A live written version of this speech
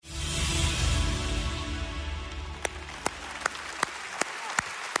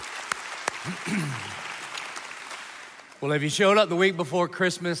Well, if you showed up the week before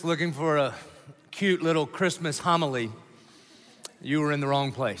Christmas looking for a cute little Christmas homily, you were in the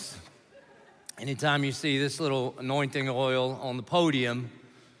wrong place. Anytime you see this little anointing oil on the podium,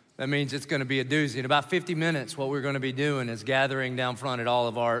 that means it's going to be a doozy. In about 50 minutes, what we're going to be doing is gathering down front at all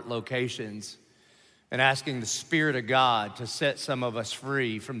of our locations and asking the Spirit of God to set some of us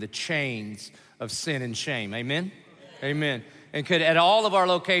free from the chains of sin and shame. Amen? Amen. And could, at all of our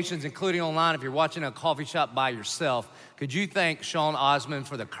locations, including online, if you're watching a coffee shop by yourself, could you thank Sean Osmond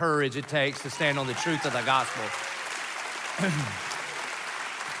for the courage it takes to stand on the truth of the gospel?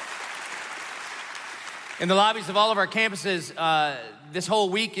 In the lobbies of all of our campuses, this whole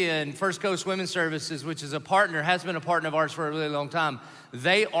weekend, First Coast Women's Services, which is a partner, has been a partner of ours for a really long time,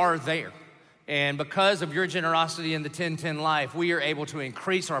 they are there. And because of your generosity in the 1010 Life, we are able to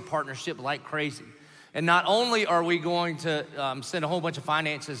increase our partnership like crazy. And not only are we going to send a whole bunch of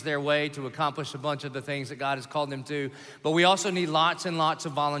finances their way to accomplish a bunch of the things that God has called them to, but we also need lots and lots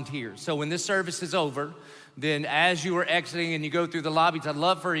of volunteers. So when this service is over, then as you are exiting and you go through the lobbies, I'd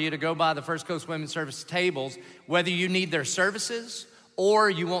love for you to go by the First Coast Women's Service tables, whether you need their services or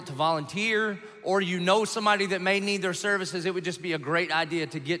you want to volunteer or you know somebody that may need their services. It would just be a great idea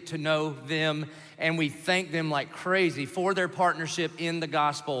to get to know them. And we thank them like crazy for their partnership in the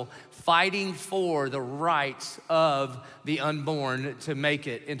gospel, fighting for the rights of the unborn to make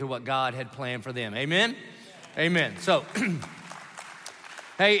it into what God had planned for them. Amen? Amen. So,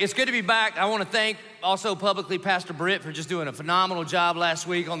 hey, it's good to be back. I want to thank also publicly Pastor Britt for just doing a phenomenal job last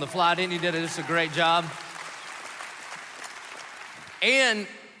week on the fly. Didn't he? Did just a great job. And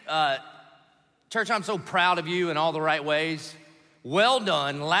church, I'm so proud of you in all the right ways. Well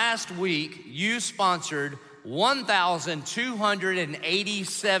done. Last week, you sponsored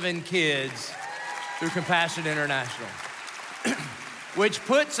 1,287 kids through Compassion International, which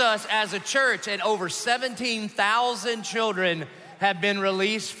puts us as a church at over 17,000 children have been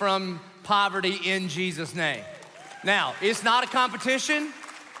released from poverty in Jesus' name. Now, it's not a competition,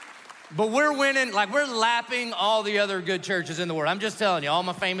 but we're winning, like we're lapping all the other good churches in the world. I'm just telling you, all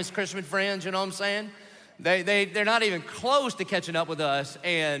my famous Christian friends, you know what I'm saying? They're not even close to catching up with us.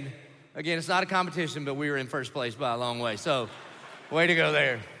 And again, it's not a competition, but we were in first place by a long way. So, way to go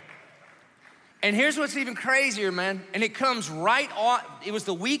there. And here's what's even crazier, man. And it comes right on, it was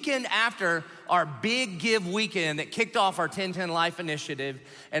the weekend after our big give weekend that kicked off our 1010 Life initiative.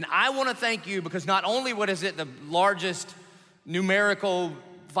 And I want to thank you because not only what is it the largest numerical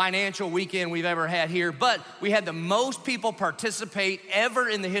financial weekend we've ever had here, but we had the most people participate ever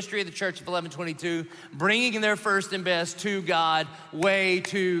in the history of the Church of 1122, bringing their first and best to God. Way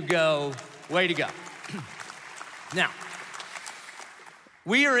to go. Way to go. Now,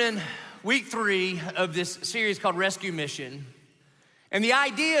 we are in week 3 of this series called Rescue Mission. And the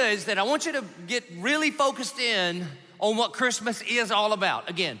idea is that I want you to get really focused in on what Christmas is all about.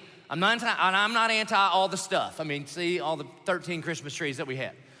 Again, I'm not anti all the stuff. I mean, see all the 13 Christmas trees that we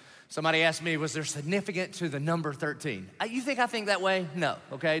had. Somebody asked me, was there significance to the number 13? You think I think that way? No,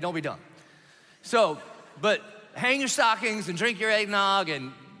 okay, don't be dumb. So, but hang your stockings and drink your eggnog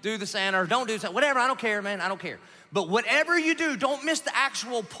and do the Santa or don't do Santa, whatever, I don't care, man, I don't care. But whatever you do, don't miss the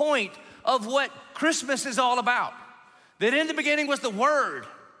actual point of what Christmas is all about. That in the beginning was the Word,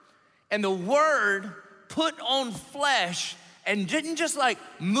 and the Word put on flesh and didn't just like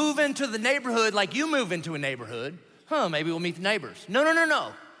move into the neighborhood like you move into a neighborhood. Maybe we'll meet the neighbors.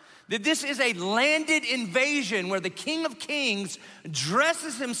 No. That this is a landed invasion where the King of Kings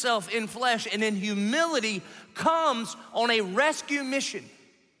dresses himself in flesh and in humility comes on a rescue mission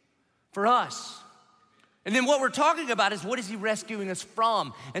for us. And then what we're talking about is what is he rescuing us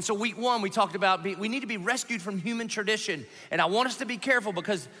from? And so week 1, we talked about we need to be rescued from human tradition. And I want us to be careful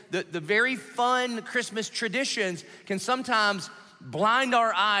because the very fun Christmas traditions can sometimes blind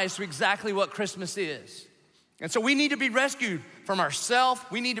our eyes to exactly what Christmas is. And so we need to be rescued from ourselves.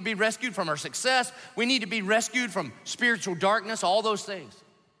 We need to be rescued from our success. We need to be rescued from spiritual darkness, all those things.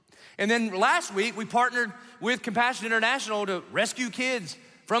 And then last week, we partnered with Compassion International to rescue kids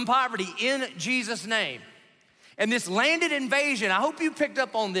from poverty in Jesus' name. And this landed invasion, I hope you picked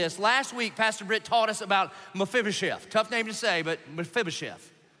up on this. Last week, Pastor Britt taught us about Mephibosheth. Tough name to say, but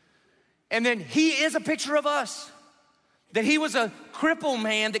Mephibosheth. And then he is a picture of us. That he was a crippled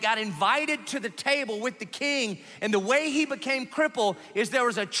man that got invited to the table with the king. And the way he became crippled is there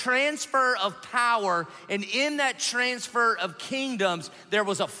was a transfer of power. And in that transfer of kingdoms, there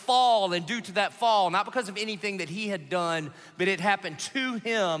was a fall. And due to that fall, not because of anything that he had done, but it happened to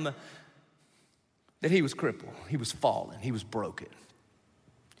him, that he was crippled. He was fallen. He was broken.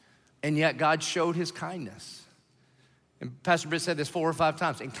 And yet God showed his kindness. And Pastor Britt said this 4 or 5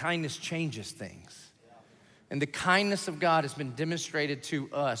 times, and kindness changes things. And the kindness of God has been demonstrated to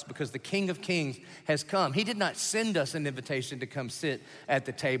us because the King of Kings has come. He did not send us an invitation to come sit at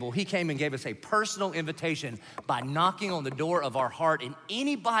the table. He came and gave us a personal invitation by knocking on the door of our heart. And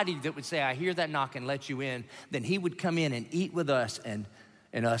anybody that would say, I hear that knock and let you in, then he would come in and eat with us and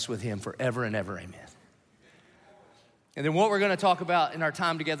us with him forever and ever, amen. And then what we're gonna talk about in our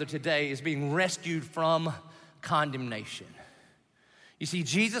time together today is being rescued from condemnation. You see,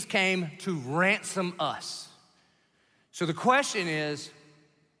 Jesus came to ransom us. So the question is,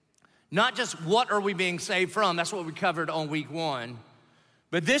 not just what are we being saved from, that's what we covered on week 1,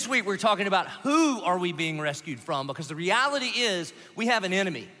 but this week we're talking about who are we being rescued from, because the reality is we have an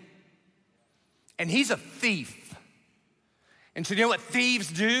enemy, and he's a thief. And so you know what thieves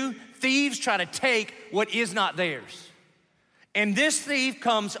do? Thieves try to take what is not theirs. And this thief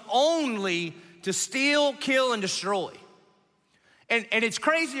comes only to steal, kill, and destroy. And it's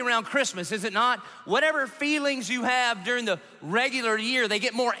crazy around Christmas, is it not? Whatever feelings you have during the regular year, they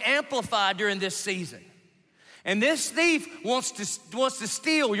get more amplified during this season. And this thief wants to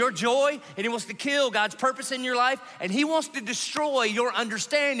steal your joy, and he wants to kill God's purpose in your life, and he wants to destroy your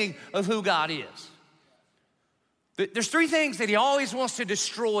understanding of who God is. There's 3 things that he always wants to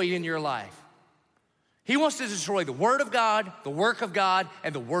destroy in your life. He wants to destroy the word of God, the work of God,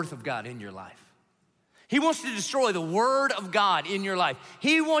 and the worth of God in your life. He wants to destroy the word of God in your life.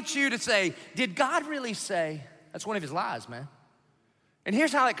 He wants you to say, did God really say? That's one of his lies, man. And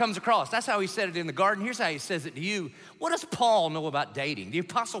here's how it comes across. That's how he said it in the garden. Here's how he says it to you. What does Paul know about dating? The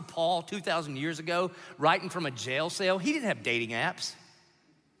Apostle Paul, 2,000 years ago, writing from a jail cell, he didn't have dating apps.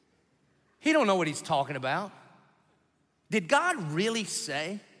 He don't know what he's talking about. Did God really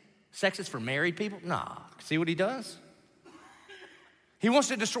say sex is for married people? Nah, see what he does? He wants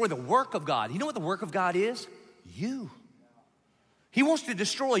to destroy the work of God. You know what the work of God is? You. He wants to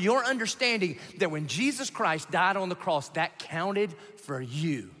destroy your understanding that when Jesus Christ died on the cross, that counted for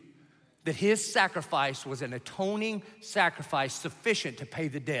you. That his sacrifice was an atoning sacrifice sufficient to pay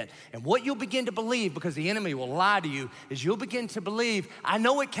the debt. And what you'll begin to believe, because the enemy will lie to you, is you'll begin to believe, I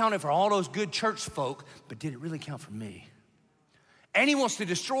know it counted for all those good church folk, but did it really count for me? And he wants to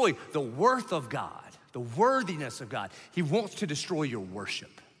destroy the worth of God. The worthiness of God. He wants to destroy your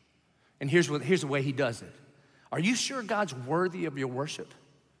worship. And here's the way he does it. Are you sure God's worthy of your worship?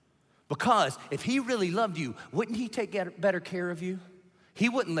 Because if he really loved you, wouldn't he take better care of you? He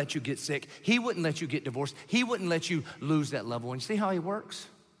wouldn't let you get sick. He wouldn't let you get divorced. He wouldn't let you lose that loved one. You see how he works?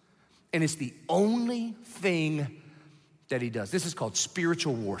 And it's the only thing that he does. This is called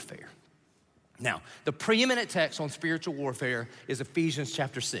spiritual warfare. Now, the preeminent text on spiritual warfare is Ephesians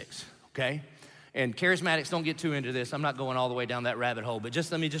chapter 6, okay? And charismatics, don't get too into this. I'm not going all the way down that rabbit hole, but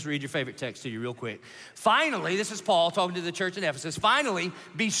let me read your favorite text to you real quick. Finally, this is Paul talking to the church in Ephesus. Finally,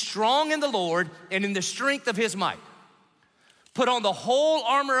 be strong in the Lord and in the strength of his might. Put on the whole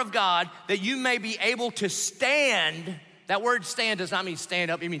armor of God that you may be able to stand. That word stand does not mean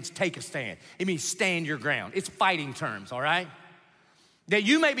stand up. It means take a stand. It means stand your ground. It's fighting terms, all right? That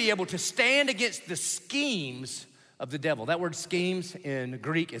you may be able to stand against the schemes of the devil. That word schemes in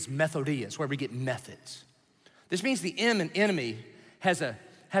Greek is methodia. It's where we get methods. This means the enemy has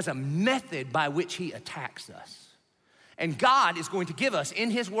a method by which he attacks us. And God is going to give us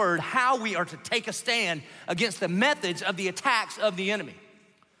in his word how we are to take a stand against the methods of the attacks of the enemy.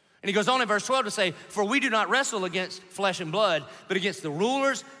 And he goes on in verse 12 to say, for we do not wrestle against flesh and blood, but against the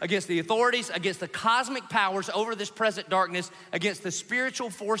rulers, against the authorities, against the cosmic powers over this present darkness, against the spiritual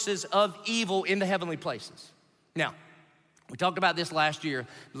forces of evil in the heavenly places. Now, we talked about this last year.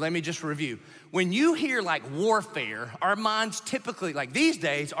 Let me just review. When you hear like warfare, our minds typically, like these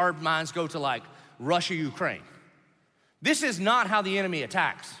days, our minds go to like Russia, Ukraine. This is not how the enemy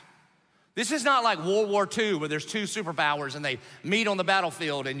attacks. This is not like World War II where there's 2 superpowers and they meet on the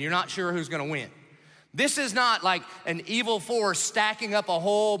battlefield and you're not sure who's gonna win. This is not like an evil force stacking up a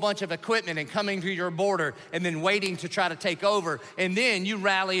whole bunch of equipment and coming to your border and then waiting to try to take over, and then you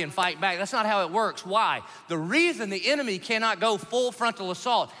rally and fight back. That's not how it works. Why? The reason the enemy cannot go full frontal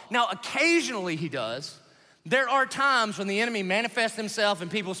assault. Now, occasionally he does. There are times when the enemy manifests himself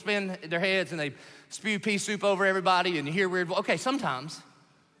and people spin their heads and they spew pea soup over everybody and you hear weird, okay, sometimes.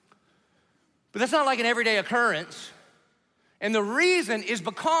 But that's not like an everyday occurrence. And the reason is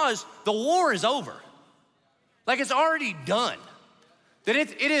because the war is over. Like it's already done. That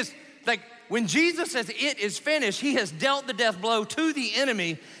it is like when Jesus says it is finished, he has dealt the death blow to the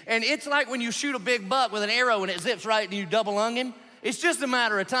enemy. And it's like when you shoot a big buck with an arrow and it zips right and you double lung him. It's just a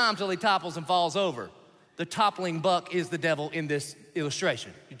matter of time till he topples and falls over. The toppling buck is the devil in this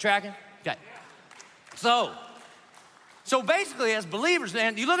illustration. You tracking? Okay. So So basically, as believers,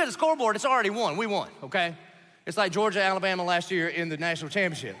 man, you look at the scoreboard, it's already won. We won, okay? It's like Georgia, Alabama last year in the national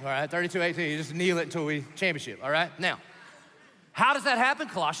championship, all right? 32-18, you just kneel it until we championship, all right? Now, how does that happen?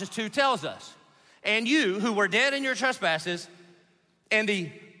 Colossians 2 tells us. And you who were dead in your trespasses and the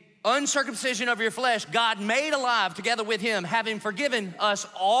uncircumcision of your flesh, God made alive together with him, having forgiven us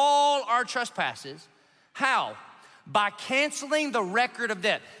all our trespasses. How? By canceling the record of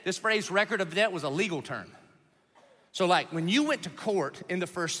debt. This phrase, record of debt, was a legal term. So like when you went to court in the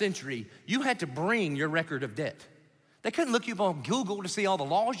first century, you had to bring your record of debt. They couldn't look you up on Google to see all the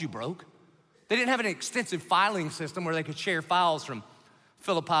laws you broke. They didn't have an extensive filing system where they could share files from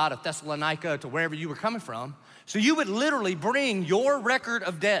Philippi to Thessalonica to wherever you were coming from. So you would literally bring your record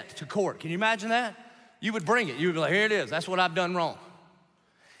of debt to court. Can you imagine that? You would bring it. You would be like, here it is. That's what I've done wrong.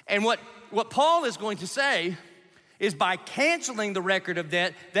 And what Paul is going to say is by canceling the record of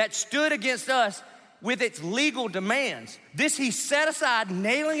debt that stood against us with its legal demands, this he set aside,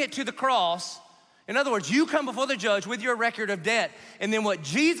 nailing it to the cross. In other words, you come before the judge with your record of debt, and then what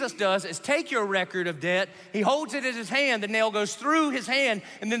Jesus does is take your record of debt, he holds it in his hand, the nail goes through his hand,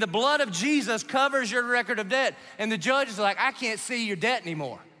 and then the blood of Jesus covers your record of debt, and the judge is like, I can't see your debt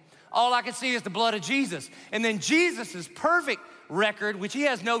anymore. All I can see is the blood of Jesus. And then Jesus' perfect record, which he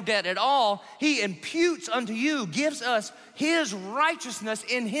has no debt at all, he imputes unto you, gives us his righteousness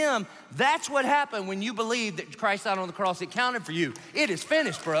in him. That's what happened when you believe that Christ died on the cross. It counted for you. It is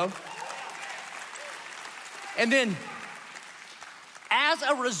finished, bro. And then as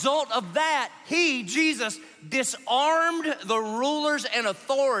a result of that, he, Jesus, disarmed the rulers and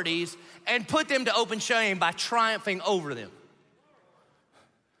authorities and put them to open shame by triumphing over them.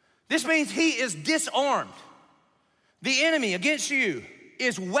 This means he is disarmed. The enemy against you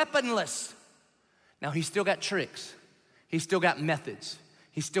is weaponless. Now, he's still got tricks. He's still got methods.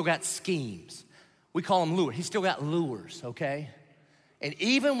 He's still got schemes. We call them lures. He's still got lures, okay? And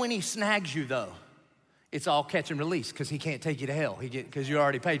even when he snags you, though, it's all catch and release because he can't take you to hell because you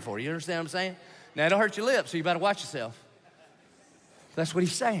already paid for it. You understand what I'm saying? Now, it'll hurt your lips, so you better watch yourself. That's what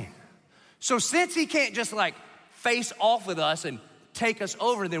he's saying. So since he can't just like face off with us and take us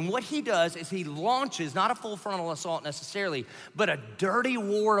over, then what he does is he launches, not a full frontal assault necessarily, but a dirty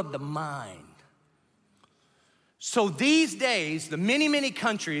war of the mind. So these days, the many, many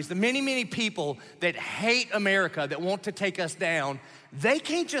countries, the many, many people that hate America, that want to take us down, they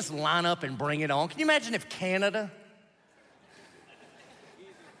can't just line up and bring it on. Can you imagine if Canada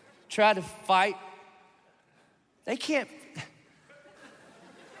tried to fight? They can't.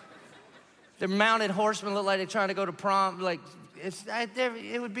 Their mounted horsemen look like they're trying to go to prom. Like,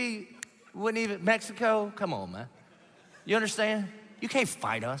 it would be, wouldn't even, Mexico, come on, man. You understand? You can't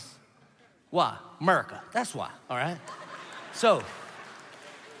fight us. Why? America, that's why, all right? So,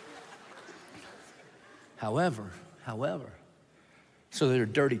 however, so there are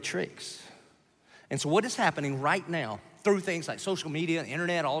dirty tricks. And so what is happening right now through things like social media, the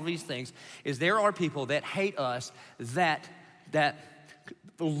internet, all of these things, is there are people that hate us that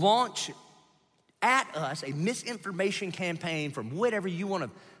launch at us a misinformation campaign from whatever you want to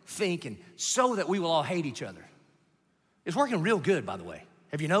think, and so that we will all hate each other. It's working real good, by the way.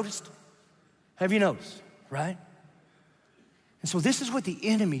 Have you noticed? Have you noticed, right? And so this is what the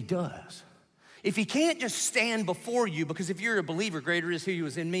enemy does. If he can't just stand before you, because if you're a believer, greater is he who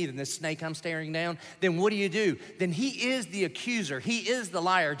is in me than this snake I'm staring down, then what do? Then he is the accuser. He is the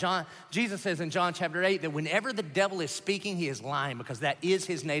liar. Jesus says in John chapter 8 that whenever the devil is speaking, he is lying because that is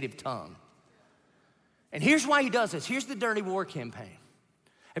his native tongue. And here's why he does this. Here's the dirty war campaign.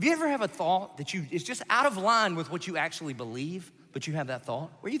 Have you ever have a thought that it's just out of line with what you actually believe, but you have that thought?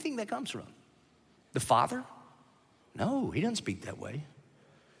 Where do you think that comes from? The Father? No, he doesn't speak that way.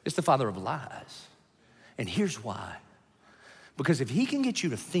 It's the father of lies. And here's why. Because if he can get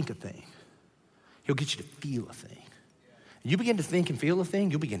you to think a thing, he'll get you to feel a thing. You begin to think and feel a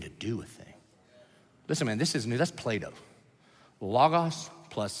thing, you'll begin to do a thing. Listen, man, this is new. That's Plato. Logos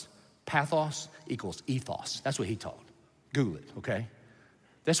plus pathos equals ethos. That's what he taught. Google it, okay?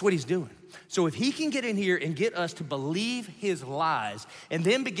 That's what he's doing. So if he can get in here and get us to believe his lies and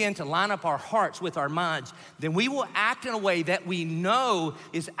then begin to line up our hearts with our minds, then we will act in a way that we know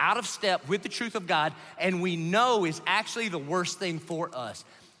is out of step with the truth of God, and we know is actually the worst thing for us.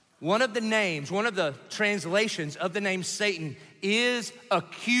 One of the translations of the name Satan is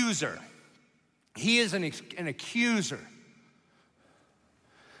accuser. He is an accuser.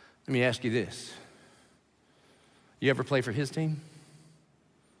 Let me ask you this. You ever play for his team?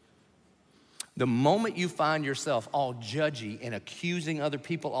 The moment you find yourself all judgy and accusing other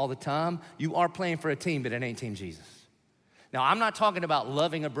people all the time, you are playing for a team, but it ain't Team Jesus. Now, I'm not talking about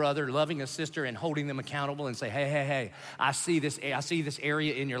loving a brother, loving a sister, and holding them accountable and say, hey, I see this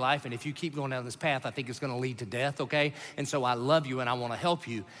area in your life, and if you keep going down this path, I think it's gonna lead to death, okay? And so I love you and I wanna help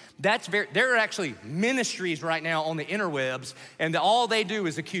you. There are actually ministries right now on the interwebs, and all they do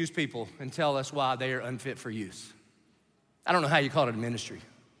is accuse people and tell us why they are unfit for use. I don't know how you call it a ministry.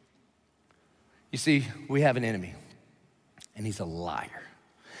 You see, we have an enemy, and he's a liar.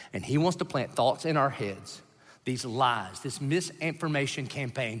 And he wants to plant thoughts in our heads, these lies, this misinformation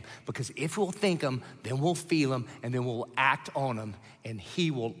campaign, because if we'll think them, then we'll feel them, and then we'll act on them, and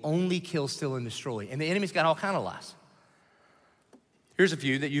he will only kill, steal, and destroy. And the enemy's got all kinds of lies. Here's a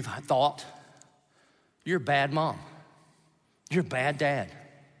few that you've thought. You're a bad mom. You're a bad dad.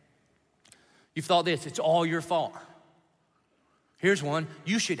 You've thought this, it's all your fault. Here's one,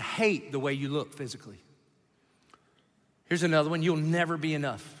 you should hate the way you look physically. Here's another one, you'll never be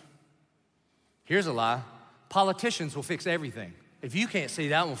enough. Here's a lie, politicians will fix everything. If you can't see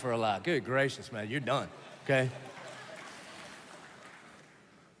that one for a lie, good gracious, man, you're done, okay?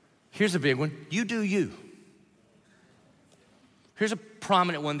 Here's a big one, you do you. Here's a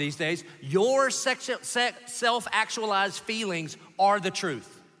prominent one these days, your self-actualized feelings are the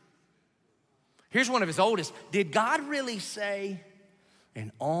truth. Here's one of his oldest, did God really say?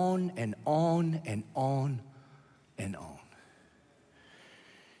 And on and on and on and on.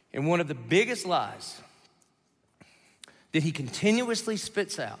 And one of the biggest lies that he continuously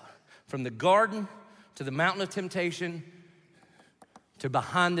spits out, from the garden to the mountain of temptation to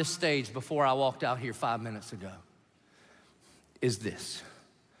behind this stage before I walked out here 5 minutes ago, is this: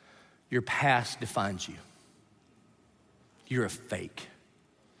 your past defines you. You're a fake.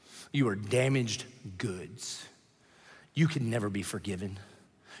 You are damaged goods. You can never be forgiven.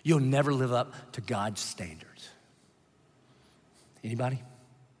 You'll never live up to God's standards. Anybody?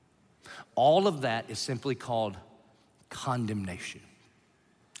 All of that is simply called condemnation.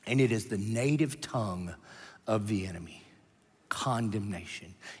 And it is the native tongue of the enemy.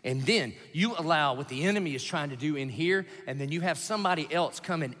 Condemnation. And then you allow what the enemy is trying to do in here, and then you have somebody else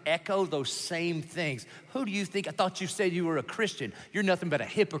come and echo those same things. Who do you think? I thought you said you were a Christian. You're nothing but a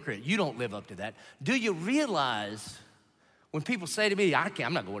hypocrite. You don't live up to that. Do you realize when people say to me,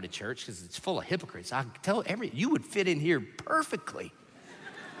 I'm not going to church because it's full of hypocrites. I tell you would fit in here perfectly.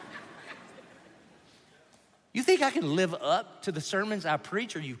 You think I can live up to the sermons I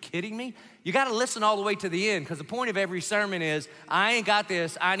preach? Are you kidding me? You got to listen all the way to the end, because the point of every sermon is, I ain't got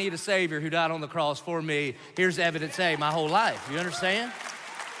this. I need a Savior who died on the cross for me. Here's evidence A, my whole life. You understand?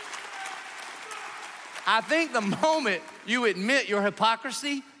 I think the moment you admit your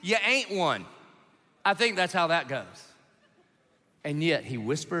hypocrisy, you ain't one. I think that's how that goes. And yet he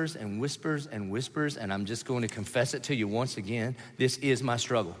whispers and whispers and whispers, and I'm just going to confess it to you once again. This is my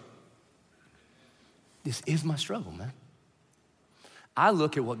struggle. This is my struggle, man. I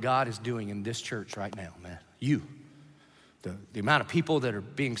look at what God is doing in this church right now, man. The amount of people that are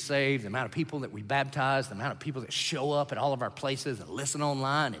being saved, the amount of people that we baptize, the amount of people that show up at all of our places and listen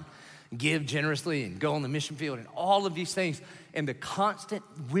online and give generously and go on the mission field and all of these things. And the constant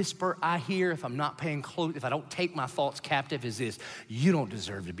whisper I hear if I'm not paying close, if I don't take my thoughts captive, is this: you don't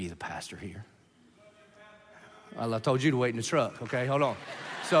deserve to be the pastor here. Well, I told you to wait in the truck, okay? Hold on.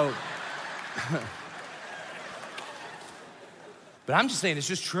 So, but I'm just saying it's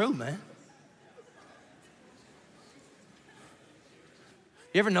just true, man.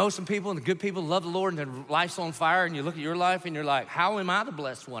 You ever know some people, and the good people love the Lord, and their life's on fire, and you look at your life and you're like, how am I the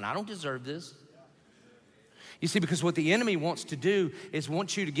blessed one? I don't deserve this. You see, because what the enemy wants to do is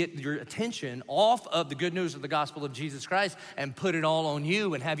wants you to get your attention off of the good news of the gospel of Jesus Christ and put it all on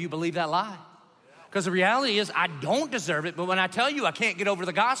you and have you believe that lie. Because the reality is, I don't deserve it, but when I tell you I can't get over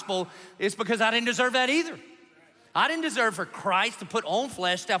the gospel, it's because I didn't deserve that either. I didn't deserve for Christ to put on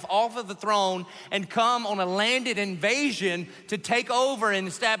flesh, step off of the throne, and come on a landed invasion to take over and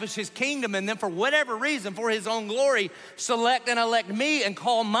establish his kingdom, and then for whatever reason, for his own glory, select and elect me and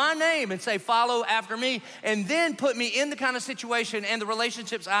call my name and say, follow after me, and then put me in the kind of situation and the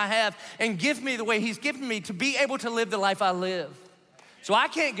relationships I have and give me the way he's given me to be able to live the life I live. So I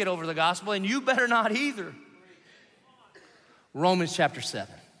can't get over the gospel, and you better not either. Romans chapter 7.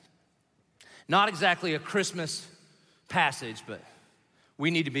 Not exactly a Christmas passage, but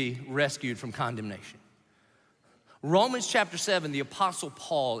we need to be rescued from condemnation. Romans chapter 7, the Apostle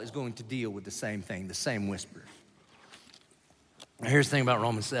Paul is going to deal with the same thing, the same whispers. Now, here's the thing about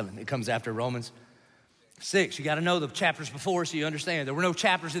Romans 7. It comes after Romans 6. You got to know the chapters before so you understand. There were no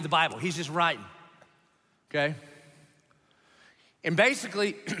chapters in the Bible. He's just writing, okay? And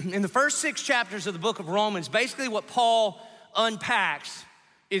basically, in the first 6 chapters of the book of Romans, basically what Paul unpacks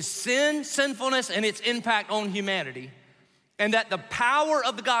is sin, sinfulness, and its impact on humanity. and that the power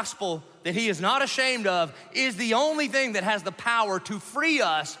of the gospel that he is not ashamed of is the only thing that has the power to free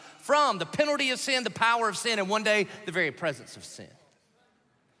us from the penalty of sin, the power of sin, and one day the very presence of sin.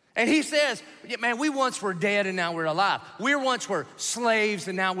 And he says, yeah, man, we once were dead and now we're alive. We once were slaves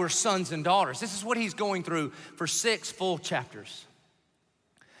and now we're sons and daughters. This is what he's going through for 6 full chapters.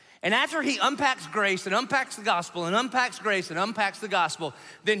 And after he unpacks grace and unpacks the gospel and unpacks grace and unpacks the gospel,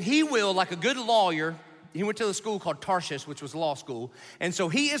 then he will, like a good lawyer, he went to a school called Tarshish, which was law school. And so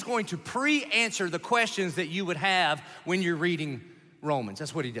he is going to pre-answer the questions that you would have when you're reading Romans.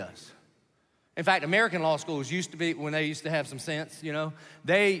 That's what he does. In fact, American law schools used to be, when they used to have some sense, you know,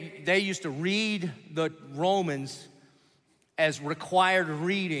 they used to read the Romans as required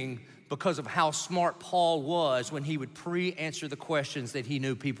reading because of how smart Paul was when he would pre-answer the questions that he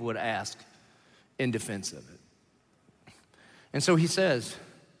knew people would ask in defense of it. And so he says,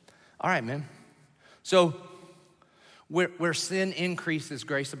 all right, man. So where sin increases,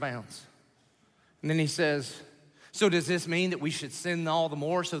 grace abounds. And then he says, so does this mean that we should sin all the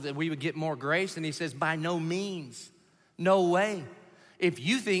more so that we would get more grace? And he says, by no means, no way. If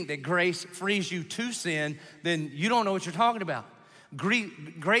you think that grace frees you to sin, then you don't know what you're talking about.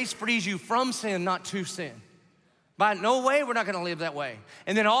 Grace frees you from sin, not to sin. By no way, we're not gonna live that way.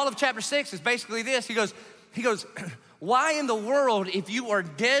 And then all of chapter 6 is basically this. He goes, why in the world, if you are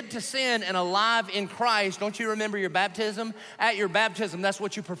dead to sin and alive in Christ, don't you remember your baptism? At your baptism, that's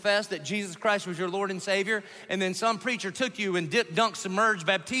what you professed, that Jesus Christ was your Lord and Savior. And then some preacher took you and dunked, submerged,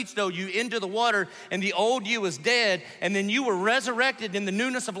 baptizo you into the water, and the old you was dead, and then you were resurrected in the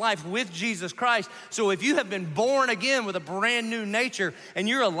newness of life with Jesus Christ. So if you have been born again with a brand new nature, and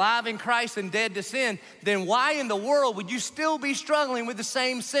you're alive in Christ and dead to sin, then why in the world would you still be struggling with the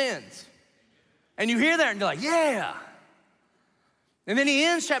same sins? And you hear that and you're like, yeah. And then he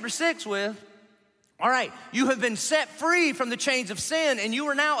ends chapter 6 with, all right, you have been set free from the chains of sin and you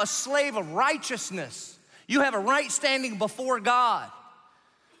are now a slave of righteousness. You have a right standing before God.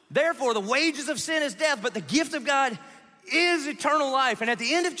 Therefore, the wages of sin is death, but the gift of God is eternal life. And at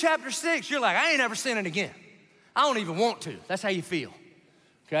the end of chapter 6, you're like, I ain't ever sinning again. I don't even want to. That's how you feel,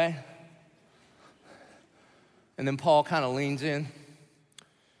 okay? And then Paul kind of leans in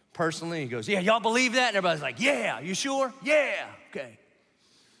personally. He goes, yeah, y'all believe that? And everybody's like, yeah, you sure? Yeah, okay.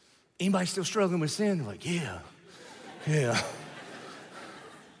 Anybody still struggling with sin? They're like, yeah.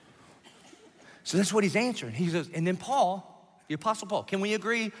 So that's what he's answering. He says, and then Paul, the Apostle Paul, can we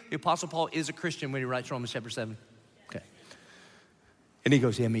agree the Apostle Paul is a Christian when he writes Romans chapter 7? Okay. And he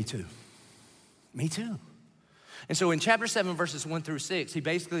goes, yeah, me too. Me too. And so in chapter 7, verses 1 through 6, he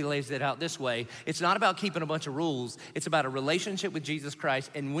basically lays it out this way. It's not about keeping a bunch of rules. It's about a relationship with Jesus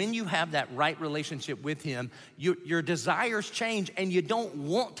Christ. And when you have that right relationship with him, your desires change and you don't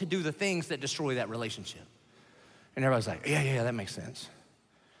want to do the things that destroy that relationship. And everybody's like, yeah, that makes sense.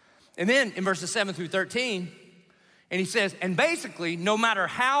 And then in verses 7 through 13, and he says, and basically, no matter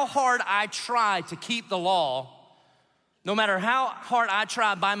how hard I try to keep the law, no matter how hard I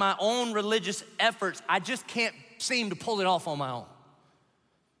try by my own religious efforts, I just can't seem to pull it off on my own.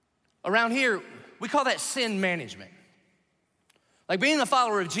 Around here, we call that sin management. Like being a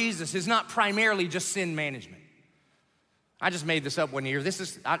follower of Jesus is not primarily just sin management. I just made this up one year.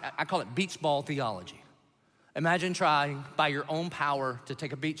 I call it beach ball theology. Imagine trying by your own power to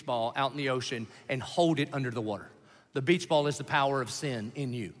take a beach ball out in the ocean and hold it under the water. The beach ball is the power of sin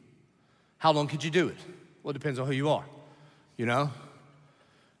in you. How long could you do it? Well, it depends on who you are, you know?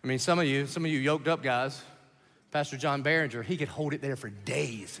 I mean, some of you yoked up guys, Pastor John Behringer, he could hold it there for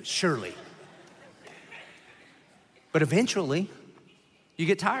days, surely. But eventually, you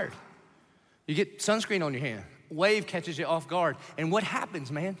get tired. You get sunscreen on your hand. A wave catches you off guard. And what happens,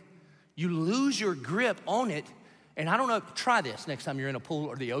 man? You lose your grip on it. And I don't know, try this next time you're in a pool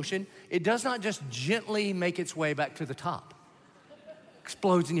or the ocean. It does not just gently make its way back to the top.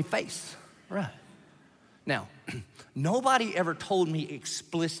 Explodes in your face, right? Now, nobody ever told me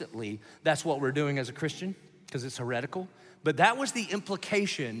explicitly that's what we're doing as a Christian, because it's heretical, but that was the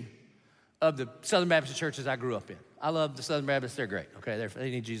implication of the Southern Baptist churches I grew up in. I love the Southern Baptists, they're great, okay? They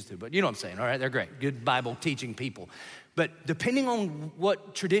need Jesus too, but you know what I'm saying, all right? They're great, good Bible teaching people. But depending on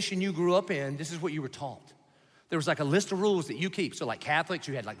what tradition you grew up in, this is what you were taught. There was like a list of rules that you keep. So like Catholics,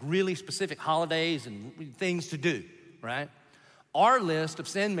 you had like really specific holidays and things to do, right? Our list of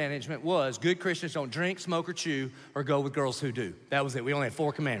sin management was good Christians don't drink, smoke, or chew, or go with girls who do. That was it. We only had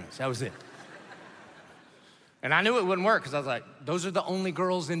 4 commandments. That was it. And I knew it wouldn't work because I was like, those are the only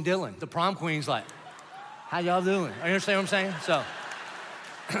girls in Dillon. The prom queen's like, how y'all doing? You understand what I'm saying?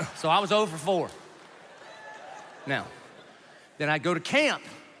 So I was 0 for 4. Now, then I'd go to camp.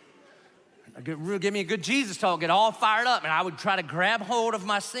 give me a good Jesus talk, get all fired up, and I would try to grab hold of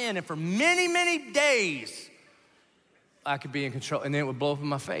my sin, and for many, many days, I could be in control, and then it would blow up in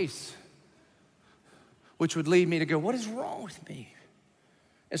my face, which would lead me to go, what is wrong with me?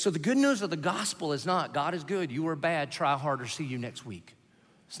 And so the good news of the gospel is not, God is good, you are bad, try harder, see you next week.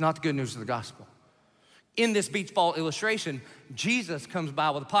 It's not the good news of the gospel. In this beach ball illustration, Jesus comes by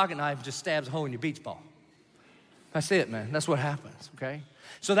with a pocket knife and just stabs a hole in your beach ball. That's it, man. That's what happens, okay?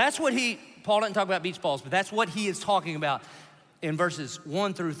 So that's what Paul doesn't talk about beach balls, but that's what he is talking about in verses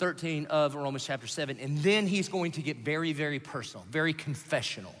 1 through 13 of Romans chapter 7. And then he's going to get very, very personal, very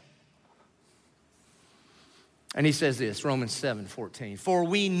confessional. And he says this, Romans 7:14, for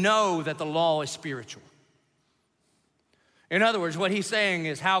we know that the law is spiritual. In other words, what he's saying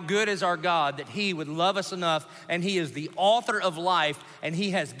is how good is our God that he would love us enough, and he is the author of life, and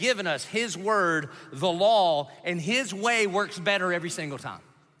he has given us his word, the law, and his way works better every single time.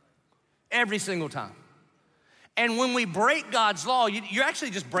 Every single time. And when we break God's law, you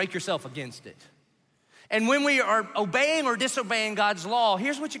actually just break yourself against it. And when we are obeying or disobeying God's law,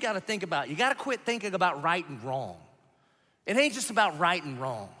 here's what you gotta think about. You gotta quit thinking about right and wrong. It ain't just about right and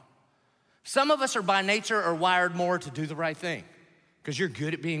wrong. Some of us are by nature or wired more to do the right thing because you're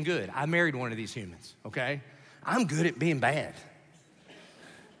good at being good. I married one of these humans, okay? I'm good at being bad.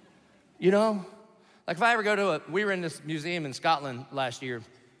 You know? Like if I ever go to we were in this museum in Scotland last year,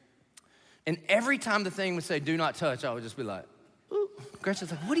 and every time the thing would say, do not touch, I would just be like, ooh.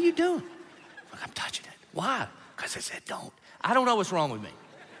 Gretchen's like, what are you doing? I'm like, I'm touching it. Why? Because it said don't. I don't know what's wrong with me.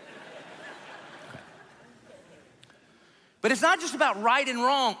 Okay. But it's not just about right and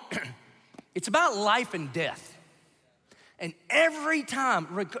wrong. It's about life and death. And every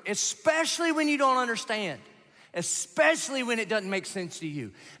time, especially when you don't understand, especially when it doesn't make sense to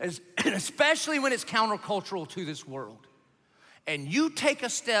you, especially when it's countercultural to this world, and you take a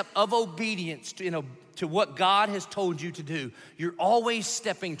step of obedience to what God has told you to do, you're always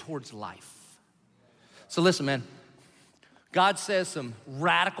stepping towards life. So listen, man, God says some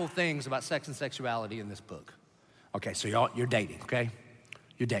radical things about sex and sexuality in this book. Okay, so you're dating, okay?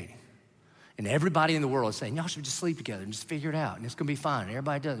 You're dating. And everybody in the world is saying, y'all should just sleep together and just figure it out, and it's gonna be fine. And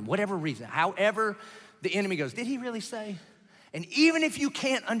everybody does it, whatever reason. However, the enemy goes, did he really say? And even if you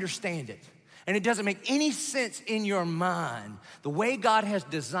can't understand it, and it doesn't make any sense in your mind, the way God has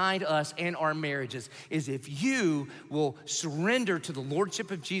designed us and our marriages is if you will surrender to the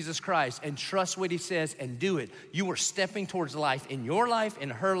lordship of Jesus Christ and trust what he says and do it, you are stepping towards life in your life, in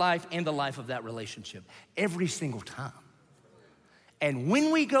her life, and the life of that relationship every single time. And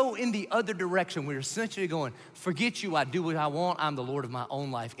when we go in the other direction, we're essentially going, forget you, I do what I want, I'm the Lord of my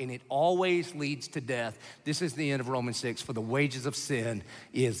own life, and it always leads to death. This is the end of Romans 6, for the wages of sin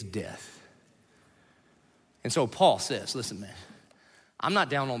is death. And so Paul says, listen, man, I'm not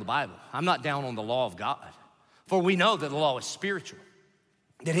down on the Bible. I'm not down on the law of God. For we know that the law is spiritual,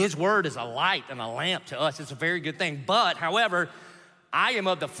 that his word is a light and a lamp to us. It's a very good thing. But, however, I am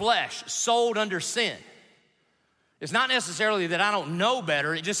of the flesh, sold under sin. It's not necessarily that I don't know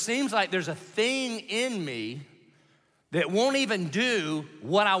better. It just seems like there's a thing in me that won't even do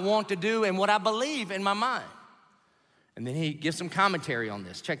what I want to do and what I believe in my mind. And then he gives some commentary on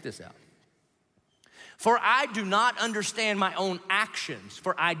this. Check this out. For I do not understand my own actions,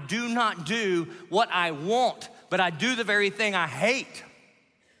 for I do not do what I want, but I do the very thing I hate.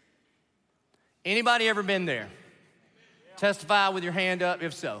 Anybody ever been there? Testify with your hand up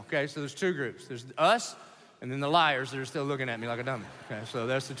if so. Okay, so there's two groups. There's us and then the liars that are still looking at me like a dummy. Okay, so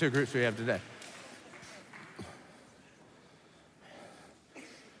that's the two groups we have today.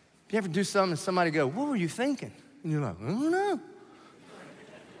 You ever do something and somebody go, what were you thinking? And you're like, I don't know.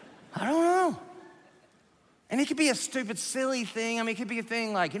 I don't know. And it could be a stupid, silly thing. I mean, it could be a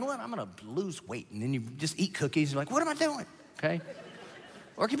thing like, you know what, I'm gonna lose weight. And then you just eat cookies. You're like, what am I doing? Okay?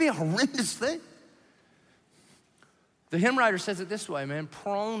 Or it could be a horrendous thing. The hymn writer says it this way, man,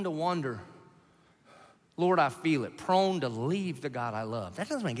 prone to wonder. Lord, I feel it. Prone to leave the God I love. That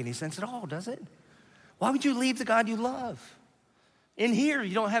doesn't make any sense at all, does it? Why would you leave the God you love? In here,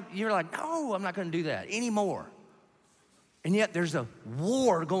 you're like, no, I'm not gonna do that anymore. And yet there's a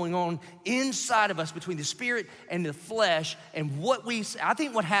war going on inside of us between the spirit and the flesh. And I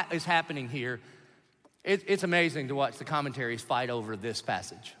think what is happening here, it's amazing to watch the commentaries fight over this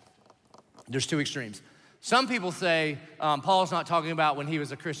passage. There's two extremes. Some people say Paul's not talking about when he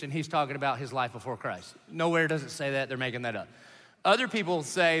was a Christian, he's talking about his life before Christ. Nowhere does it say that, they're making that up. Other people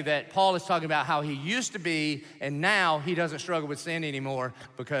say that Paul is talking about how he used to be and now he doesn't struggle with sin anymore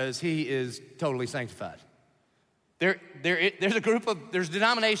because he is totally sanctified. There's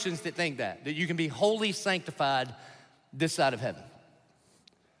denominations that think that you can be wholly sanctified this side of heaven.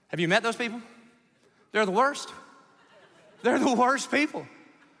 Have you met those people? They're the worst. They're the worst people.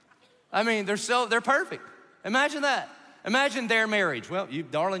 I mean, they're perfect. Imagine that. Imagine their marriage. Well, you,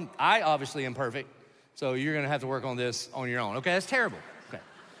 darling, I obviously am perfect, so you're gonna have to work on this on your own. Okay, that's terrible. Okay.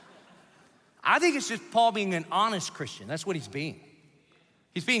 I think it's just Paul being an honest Christian. That's what he's being.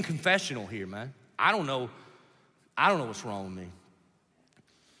 He's being confessional here, man. I don't know what's wrong with me.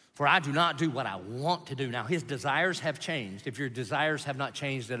 For I do not do what I want to do. Now, his desires have changed. If your desires have not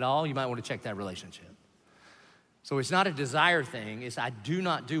changed at all, you might want to check that relationship. So it's not a desire thing. It's I do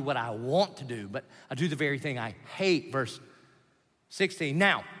not do what I want to do, but I do the very thing I hate. Verse 16.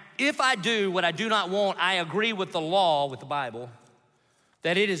 Now, if I do what I do not want, I agree with the law, with the Bible,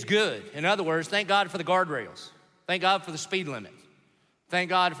 that it is good. In other words, thank God for the guardrails. Thank God for the speed limit. Thank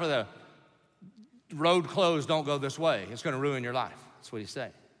God for the road closed, don't go this way. It's going to ruin your life. That's what he's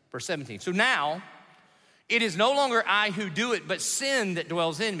saying. Verse 17. So now, it is no longer I who do it, but sin that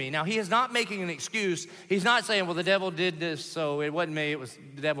dwells in me. Now, he is not making an excuse. He's not saying, well, the devil did this, so it wasn't me.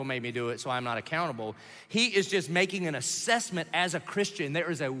 The devil made me do it, so I'm not accountable. He is just making an assessment as a Christian. There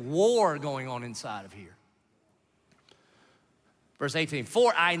is a war going on inside of here. Verse 18.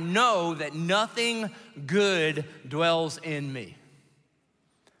 For I know that nothing good dwells in me.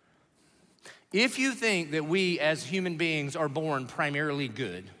 If you think that we as human beings are born primarily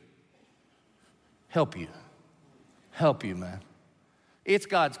good, help you, man. It's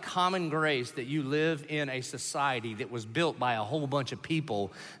God's common grace that you live in a society that was built by a whole bunch of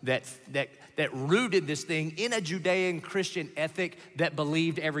people that rooted this thing in a Judean Christian ethic that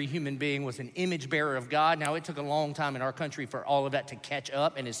believed every human being was an image bearer of God. Now, it took a long time in our country for all of that to catch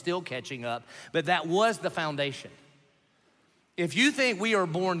up, and is still catching up, but that was the foundation. If you think we are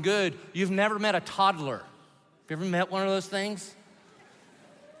born good, you've never met a toddler. Have you ever met one of those things?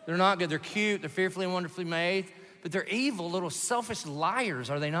 They're not good. They're cute. They're fearfully and wonderfully made. But they're evil, little selfish liars,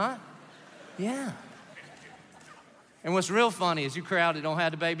 are they not? Yeah. And what's real funny is you crowd that don't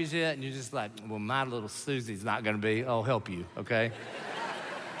have the babies yet, and you're just like, well, my little Susie's not going to be. I'll help you, okay?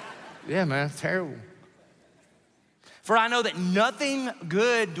 Yeah, man, it's terrible. For I know that nothing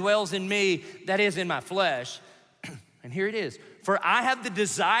good dwells in me, that is in my flesh. And here it is. For I have the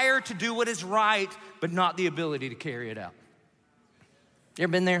desire to do what is right, but not the ability to carry it out. You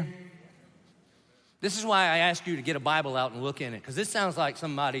ever been there? This is why I ask you to get a Bible out and look in it, because this sounds like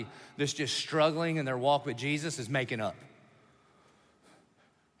somebody that's just struggling in their walk with Jesus is making up.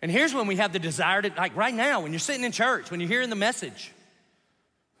 And here's when we have the desire to, like right now, when you're sitting in church, when you're hearing the message,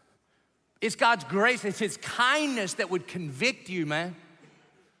 it's God's grace, it's his kindness that would convict you, man.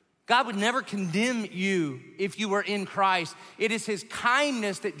 God would never condemn you if you were in Christ. It is his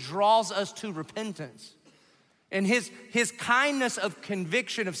kindness that draws us to repentance. And his kindness of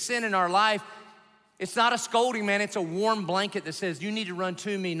conviction of sin in our life, it's not a scolding, man. It's a warm blanket that says, you need to run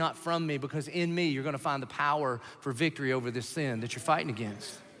to me, not from me, because in me, you're going to find the power for victory over this sin that you're fighting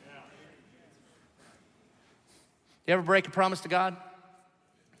against. You ever break a promise to God?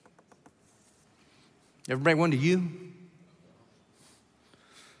 You ever break one to you?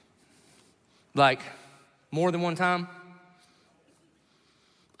 Like, more than one time?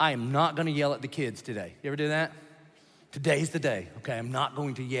 I am not gonna yell at the kids today. You ever do that? Today's the day, okay? I'm not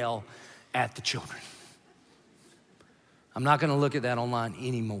going to yell at the children. I'm not gonna look at that online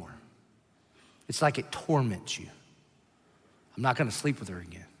anymore. It's like it torments you. I'm not gonna sleep with her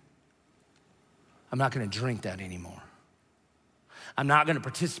again. I'm not gonna drink that anymore. I'm not gonna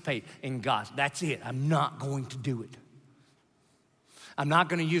participate in gossip. That's it, I'm not going to do it. I'm not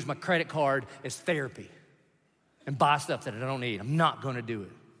gonna use my credit card as therapy and buy stuff that I don't need. I'm not gonna do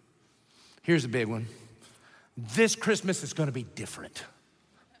it. Here's a big one. This Christmas is gonna be different.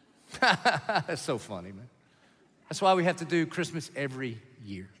 That's so funny, man. That's why we have to do Christmas every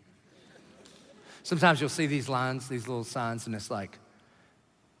year. Sometimes you'll see these lines, these little signs, and it's like,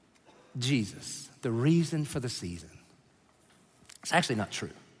 Jesus, the reason for the season. It's actually not true.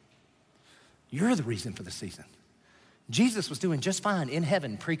 You're the reason for the season. Jesus was doing just fine in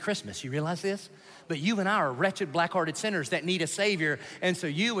heaven pre-Christmas. You realize this? But you and I are wretched, black-hearted sinners that need a Savior. And so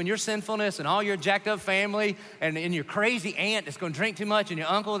you and your sinfulness and all your jacked up family and your crazy aunt that's going to drink too much and your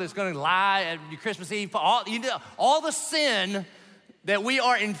uncle that's going to lie at your Christmas Eve, all the sin that we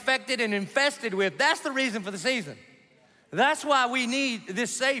are infected and infested with, that's the reason for the season. That's why we need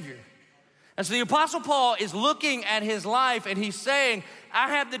this Savior. And so the Apostle Paul is looking at his life and he's saying,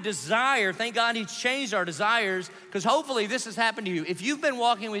 I have the desire, thank God he's changed our desires, because hopefully this has happened to you. If you've been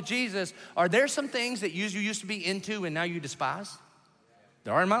walking with Jesus, are there some things that you used to be into and now you despise?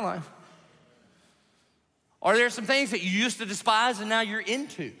 There are in my life. Are there some things that you used to despise and now you're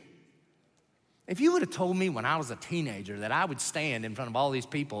into? If you would have told me when I was a teenager that I would stand in front of all these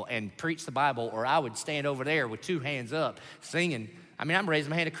people and preach the Bible, or I would stand over there with 2 hands up singing, I mean, I'm raising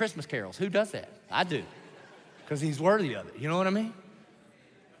my hand at Christmas carols. Who does that? I do, because he's worthy of it. You know what I mean?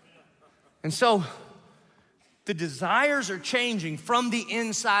 And so the desires are changing from the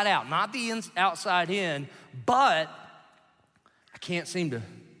inside out, not the outside in, but I can't seem to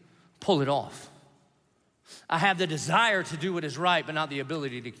pull it off. I have the desire to do what is right, but not the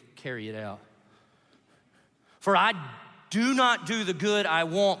ability to carry it out. For I do not do the good I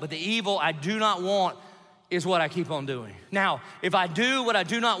want, but the evil I do not want is what I keep on doing. Now, if I do what I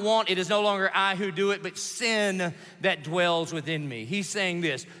do not want, it is no longer I who do it, but sin that dwells within me. He's saying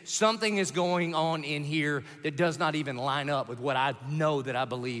this, something is going on in here that does not even line up with what I know that I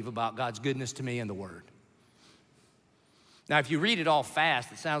believe about God's goodness to me and the Word. Now, if you read it all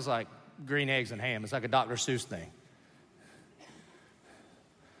fast, it sounds like green eggs and ham. It's like a Dr. Seuss thing.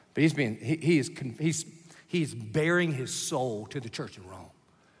 But he's bearing his soul to the church in Rome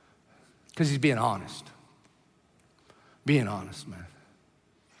because he's being honest. Being honest, man.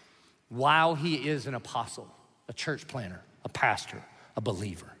 While he is an apostle, a church planner, a pastor, a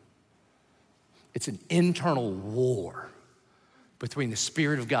believer, it's an internal war between the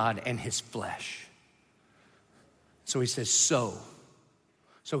Spirit of God and his flesh. So he says, So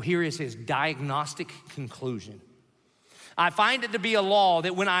here is his diagnostic conclusion. I find it to be a law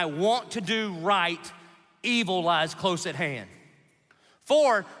that when I want to do right, evil lies close at hand.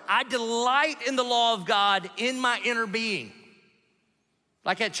 For I delight in the law of God in my inner being,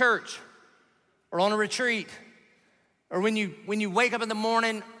 like at church or on a retreat, or when you wake up in the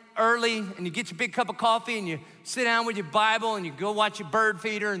morning early and you get your big cup of coffee and you sit down with your Bible and you go watch your bird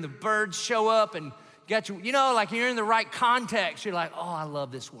feeder and the birds show up and get you know, like you're in the right context. You're like, oh, I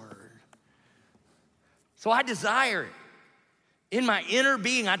love this word. So I desire it. In my inner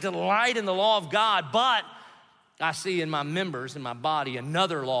being, I delight in the law of God, but I see in my members, in my body,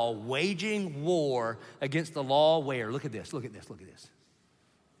 another law waging war against the law where, look at this,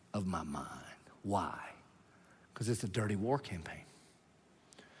 of my mind. Why? Because it's a dirty war campaign.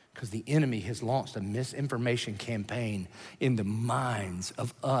 Because the enemy has launched a misinformation campaign in the minds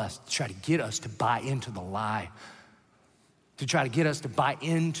of us to try to get us to buy into the lie, to try to get us to buy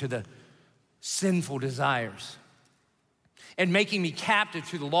into the sinful desires, and making me captive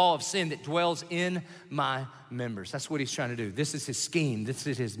to the law of sin that dwells in my members. That's what he's trying to do. This is his scheme. This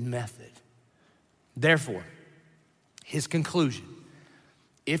is his method. Therefore, his conclusion,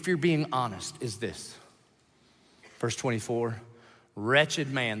 if you're being honest, is this. Verse 24, wretched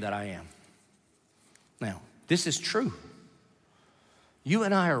man that I am. Now, this is true. You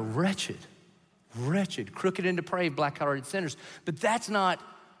and I are wretched, crooked and depraved, black-hearted sinners. But that's not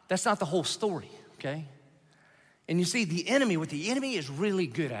the whole story, okay? And you see, what the enemy is really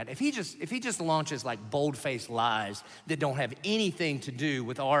good at, if he just launches like bold-faced lies that don't have anything to do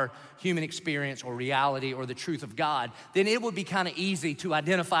with our human experience or reality or the truth of God, then it would be kind of easy to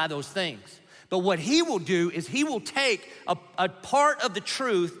identify those things. But what he will do is he will take a part of the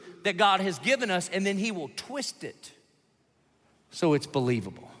truth that God has given us and then he will twist it so it's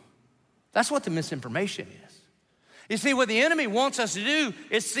believable. That's what the misinformation is. You see, what the enemy wants us to do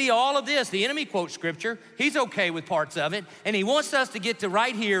is see all of this. The enemy quotes scripture. He's okay with parts of it. And he wants us to get to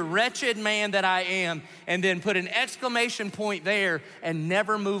right here, wretched man that I am, and then put an exclamation point there and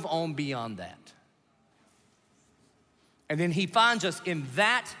never move on beyond that. And then he finds us in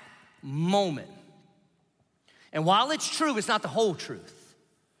that moment. And while it's true, it's not the whole truth.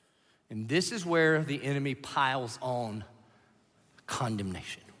 And this is where the enemy piles on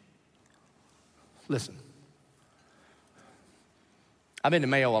condemnation. Listen. I've been to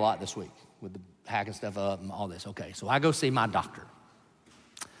Mayo a lot this week with the hacking stuff up and all this. Okay, so I go see my doctor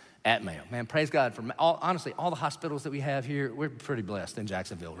at Mayo. Man, praise God for, honestly, all the hospitals that we have here, we're pretty blessed in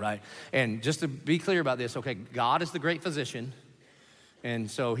Jacksonville, right? And just to be clear about this, okay, God is the great physician, and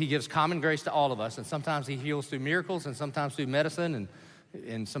so he gives common grace to all of us, and sometimes he heals through miracles, and sometimes through medicine,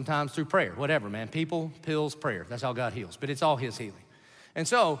 and sometimes through prayer, whatever, man. People, pills, prayer. That's how God heals, but it's all his healing. And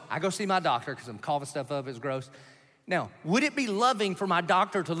so I go see my doctor because I'm coughing stuff up, it's gross. Now, would it be loving for my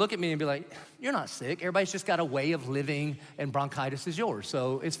doctor to look at me and be like, you're not sick. Everybody's just got a way of living and bronchitis is yours,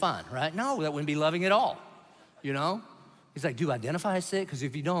 so it's fine, right? No, that wouldn't be loving at all, you know? He's like, do you identify as sick? Because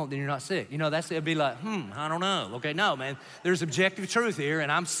if you don't, then you're not sick. You know, it'd be like, I don't know. Okay, no, man, there's objective truth here,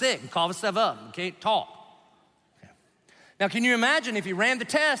 and I'm sick and coughing stuff up and can't talk. Okay. Now, can you imagine if he ran the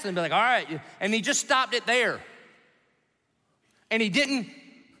test and be like, all right, and he just stopped it there. And he didn't,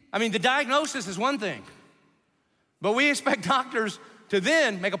 the diagnosis is one thing. But we expect doctors to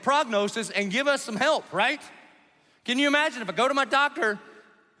then make a prognosis and give us some help, right? Can you imagine if I go to my doctor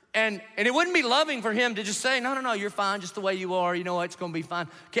And it wouldn't be loving for him to just say, no, you're fine just the way you are. You know what, it's gonna be fine.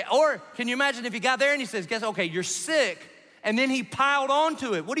 Or can you imagine if he got there and he says, okay, you're sick, and then he piled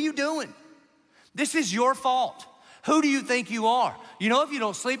onto it. What are you doing? This is your fault. Who do you think you are? You know, if you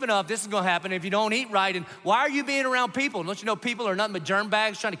don't sleep enough, this is gonna happen. If you don't eat right, and why are you being around people? Don't you know people are nothing but germ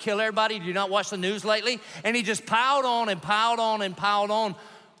bags trying to kill everybody? Do you not watch the news lately? And he just piled on and piled on and piled on.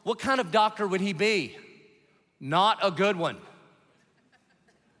 What kind of doctor would he be? Not a good one.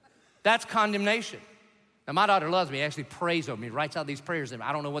 That's condemnation. Now, my daughter loves me. He actually prays over me. He writes out these prayers. And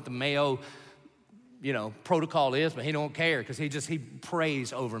I don't know what the Mayo, protocol is, but he don't care because he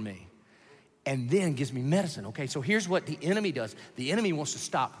prays over me. And then gives me medicine. Okay, so here's what the enemy does. The enemy wants to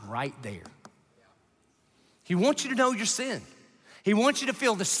stop right there. He wants you to know your sin. He wants you to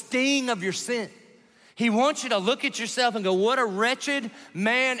feel the sting of your sin. He wants you to look at yourself and go, what a wretched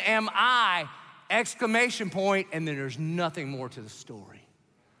man am I, ! And then there's nothing more to the story.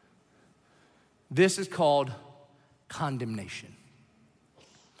 This is called condemnation.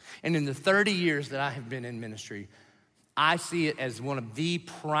 And in the 30 years that I have been in ministry, I see it as one of the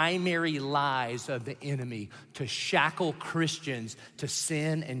primary lies of the enemy to shackle Christians to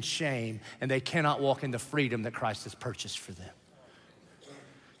sin and shame, and they cannot walk in the freedom that Christ has purchased for them.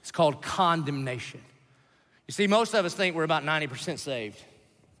 It's called condemnation. You see, most of us think we're about 90% saved,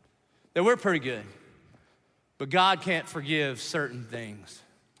 that we're pretty good, but God can't forgive certain things.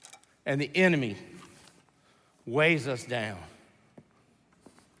 And the enemy weighs us down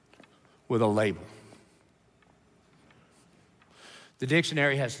with a label. The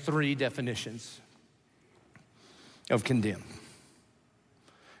dictionary has 3 definitions of condemn.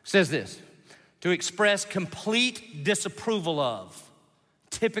 It says this: to express complete disapproval of,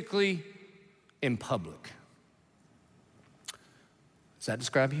 typically in public. Does that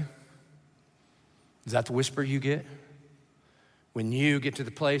describe you? Is that the whisper you get? When you get to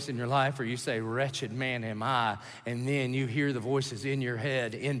the place in your life where you say, wretched man am I, and then you hear the voices in your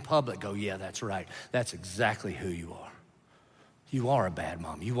head in public go, yeah, that's right. That's exactly who you are. You are a bad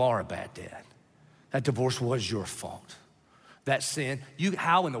mom. You are a bad dad. That divorce was your fault. That sin,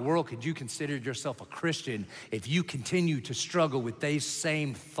 how in the world could you consider yourself a Christian if you continue to struggle with these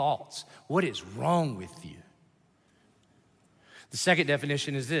same thoughts? What is wrong with you? The second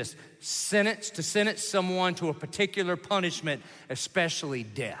definition is this: to sentence someone to a particular punishment, especially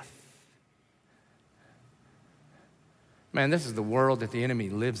death. Man, this is the world that the enemy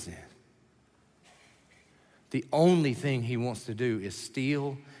lives in. The only thing he wants to do is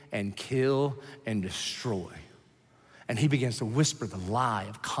steal and kill and destroy. And he begins to whisper the lie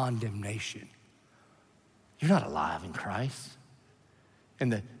of condemnation. You're not alive in Christ.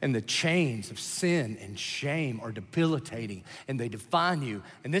 And the chains of sin and shame are debilitating, and they define you.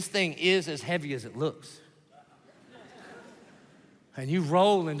 And this thing is as heavy as it looks. And you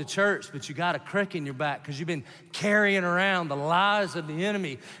roll into church, but you got a crick in your back because you've been carrying around the lies of the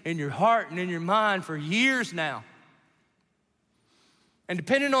enemy in your heart and in your mind for years now. And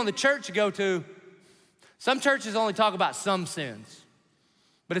depending on the church you go to, some churches only talk about some sins,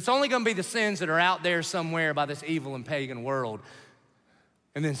 but it's only gonna be the sins that are out there somewhere by this evil and pagan world.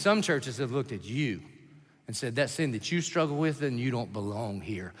 And then some churches have looked at you and said, that sin that you struggle with, then you don't belong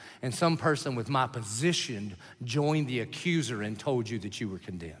here. And some person with my position joined the accuser and told you that you were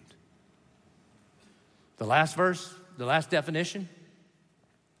condemned. The last verse, the last definition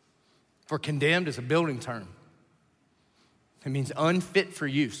for condemned is a building term. It means unfit for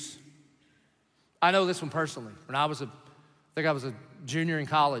use. I know this one personally. When I was a junior in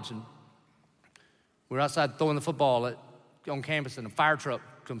college, and we were outside throwing the football on campus, and a fire truck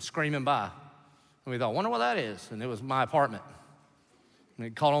comes screaming by. And we thought, wonder what that is. And it was my apartment. And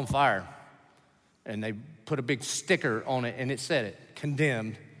it caught on fire. And they put a big sticker on it, and it said it,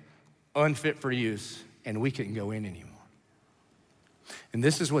 condemned, unfit for use, and we couldn't go in anymore. And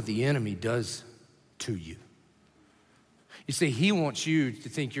this is what the enemy does to you. You see, he wants you to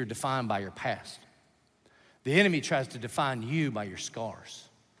think you're defined by your past. The enemy tries to define you by your scars.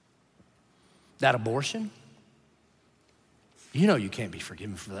 That abortion, you know you can't be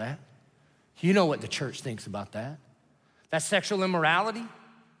forgiven for that. You know what the church thinks about that. That sexual immorality,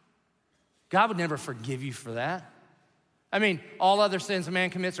 God would never forgive you for that. I mean, all other sins a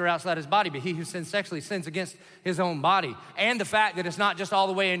man commits are outside his body, but he who sins sexually sins against his own body. And the fact that it's not just all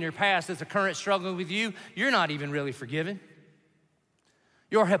the way in your past, it's a current struggle with you, you're not even really forgiven.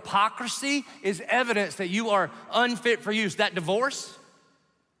 Your hypocrisy is evidence that you are unfit for use. That divorce,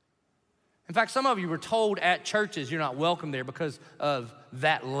 in fact, some of you were told at churches you're not welcome there because of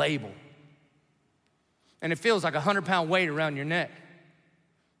that label. And it feels like a 100-pound weight around your neck.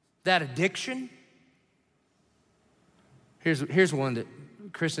 That addiction, here's one that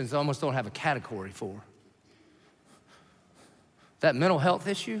Christians almost don't have a category for. That mental health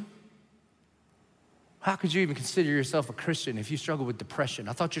issue, how could you even consider yourself a Christian if you struggle with depression?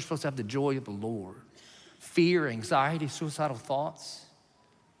 I thought you're supposed to have the joy of the Lord. Fear, anxiety, suicidal thoughts.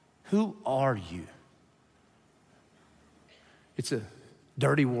 Who are you? It's a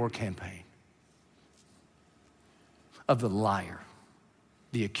dirty war campaign of the liar,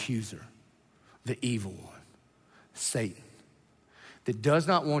 the accuser, the evil one, Satan, that does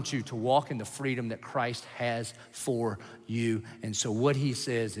not want you to walk in the freedom that Christ has for you. And so what he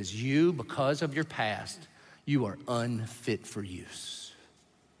says is you, because of your past, you are unfit for use.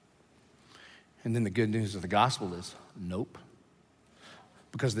 And then the good news of the gospel is, nope,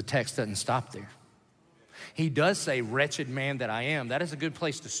 because the text doesn't stop there. He does say, wretched man that I am. That is a good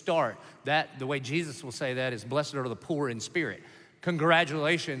place to start. That, the way Jesus will say that is, blessed are the poor in spirit.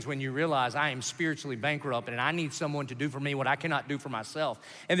 Congratulations when you realize I am spiritually bankrupt and I need someone to do for me what I cannot do for myself.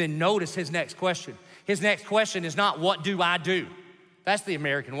 And then notice his next question. His next question is not, what do I do? That's the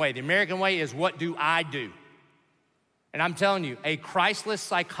American way. The American way is, what do I do? And I'm telling you, a Christless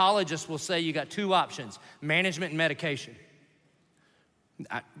psychologist will say you got two options, management and medication.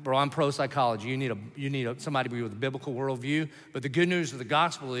 Bro, I'm pro-psychology. You need somebody with a biblical worldview. But the good news of the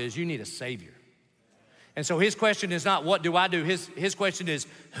gospel is you need a savior. And so his question is not, what do I do? His question is,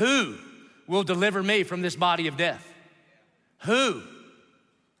 who will deliver me from this body of death? Who?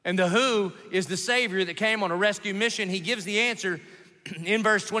 And the who is the Savior that came on a rescue mission. He gives the answer in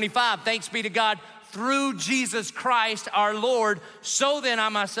verse 25. Thanks be to God through Jesus Christ our Lord. So then I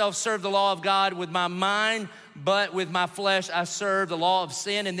myself serve the law of God with my mind, but with my flesh I serve the law of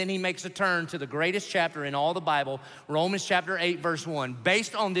sin. And then he makes a turn to the greatest chapter in all the Bible, Romans chapter 8, verse 1.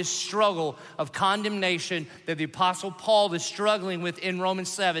 Based on this struggle of condemnation that the Apostle Paul is struggling with in Romans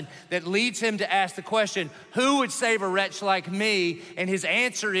 7, that leads him to ask the question, who would save a wretch like me? And his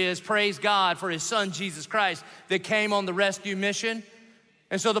answer is, praise God for his son, Jesus Christ, that came on the rescue mission.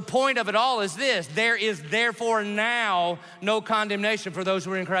 And so the point of it all is this: there is therefore now no condemnation for those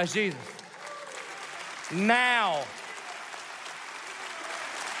who are in Christ Jesus. Now.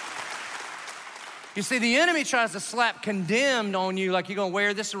 You see, the enemy tries to slap condemned on you like you're gonna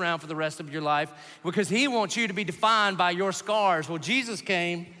wear this around for the rest of your life because he wants you to be defined by your scars. Well, Jesus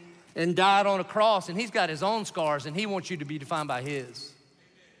came and died on a cross and he's got his own scars and he wants you to be defined by his.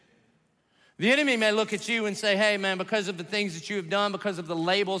 The enemy may look at you and say, hey man, because of the things that you have done, because of the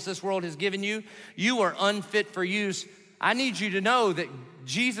labels this world has given you, you are unfit for use. I need you to know that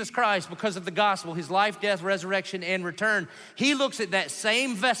Jesus Christ, because of the gospel, his life, death, resurrection, and return, he looks at that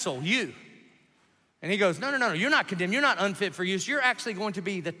same vessel, you, and he goes, no, you're not condemned. You're not unfit for use. You're actually going to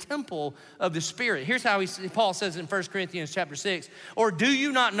be the temple of the Spirit. Here's how Paul says in 1 Corinthians chapter 6, or do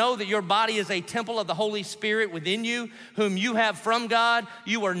you not know that your body is a temple of the Holy Spirit within you, whom you have from God?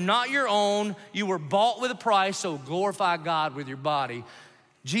 You are not your own. You were bought with a price, so glorify God with your body.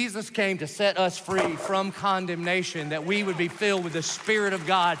 Jesus came to set us free from condemnation, that we would be filled with the Spirit of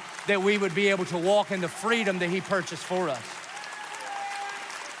God, that we would be able to walk in the freedom that he purchased for us.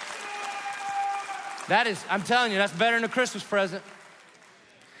 That is, I'm telling you, that's better than a Christmas present.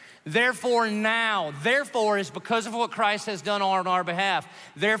 Therefore now, therefore is because of what Christ has done on our behalf.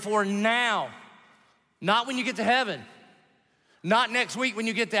 Therefore now, not when you get to heaven, not next week when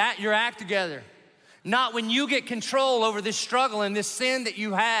you get your act together, not when you get control over this struggle and this sin that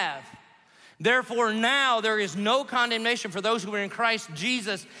you have. Therefore now there is no condemnation for those who are in Christ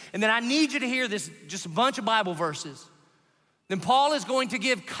Jesus. And then I need you to hear this, just a bunch of Bible verses. Then Paul is going to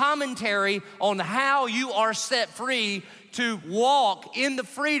give commentary on how you are set free to walk in the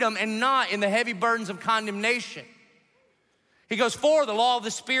freedom and not in the heavy burdens of condemnation. He goes, for the law of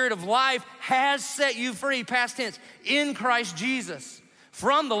the Spirit of life has set you free, past tense, in Christ Jesus,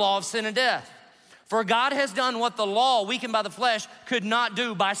 from the law of sin and death. For God has done what the law, weakened by the flesh, could not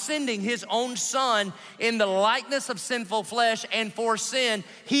do by sending his own Son in the likeness of sinful flesh, and for sin,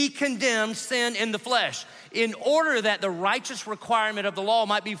 he condemned sin in the flesh, in order that the righteous requirement of the law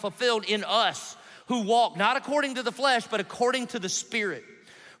might be fulfilled in us, who walk not according to the flesh, but according to the Spirit.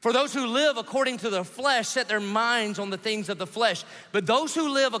 For those who live according to the flesh set their minds on the things of the flesh. But those who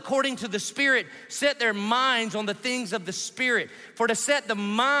live according to the Spirit set their minds on the things of the Spirit. For to set the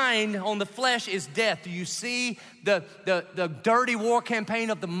mind on the flesh is death. Do you see the dirty war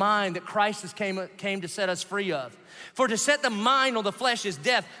campaign of the mind that Christ has came to set us free of? For to set the mind on the flesh is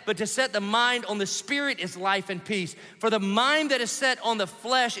death, but to set the mind on the Spirit is life and peace. For the mind that is set on the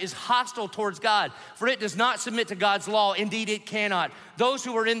flesh is hostile towards God, for it does not submit to God's law. Indeed, it cannot. Those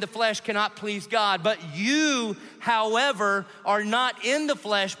who are in the flesh cannot please God. But you, however, are not in the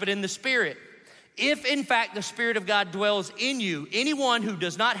flesh, but in the Spirit, If in fact the Spirit of God dwells in you, anyone who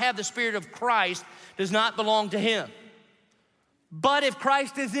does not have the Spirit of Christ does not belong to him. But if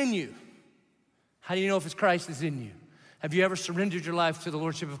Christ is in you, how do you know if it's Christ is in you? Have you ever surrendered your life to the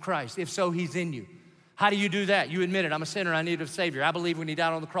Lordship of Christ? If so, he's in you. How do you do that? You admit it. I'm a sinner. I need a Savior. I believe when he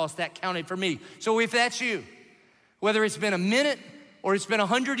died on the cross, that counted for me. So if that's you, whether it's been a minute or it's been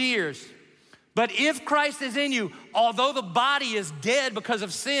 100 years, but if Christ is in you, although the body is dead because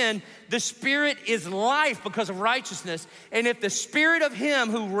of sin, the Spirit is life because of righteousness. And if the Spirit of him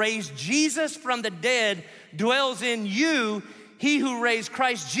who raised Jesus from the dead dwells in you, he who raised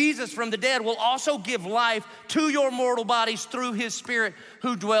Christ Jesus from the dead will also give life to your mortal bodies through his Spirit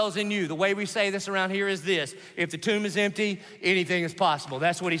who dwells in you. The way we say this around here is this: if the tomb is empty, anything is possible.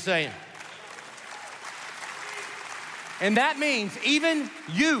 That's what he's saying. And that means even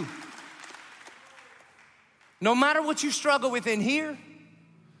you, no matter what you struggle with in here,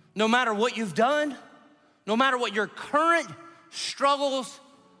 no matter what you've done, no matter what your current struggles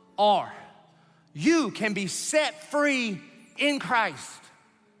are, you can be set free in Christ.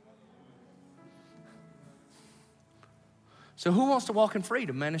 So who wants to walk in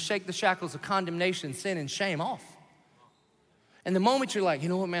freedom, man, and shake the shackles of condemnation, sin, and shame off? And the moment you're like, you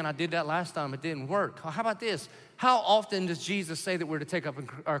know what, man, I did that last time, it didn't work. How about this? How often does Jesus say that we're to take up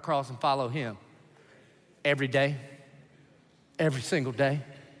our cross and follow him? Every day, every single day.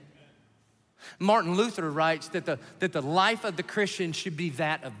 Martin Luther writes that the life of the Christian should be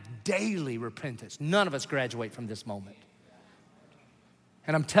that of daily repentance. None of us graduate from this moment.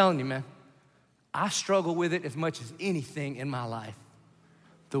 And I'm telling you, man, I struggle with it as much as anything in my life.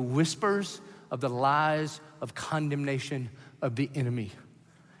 The whispers of the lies of condemnation of the enemy.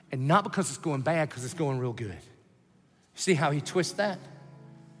 And not because it's going bad, because it's going real good. See how he twists that?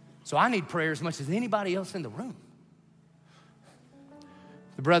 So I need prayer as much as anybody else in the room.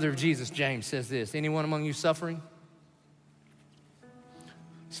 The brother of Jesus, James, says this: anyone among you suffering?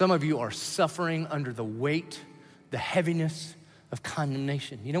 Some of you are suffering under the weight, the heaviness of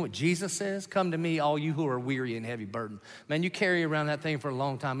condemnation. You know what Jesus says? Come to me, all you who are weary and heavy burdened. Man, you carry around that thing for a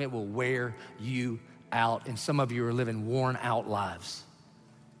long time, it will wear you out. And some of you are living worn out lives.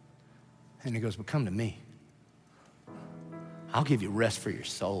 And he goes, but come to me. I'll give you rest for your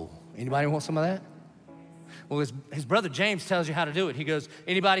soul. Anybody want some of that? Well, his brother James tells you how to do it. He goes,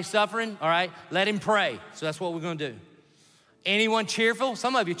 anybody suffering? All right, let him pray. So that's what we're gonna do. Anyone cheerful?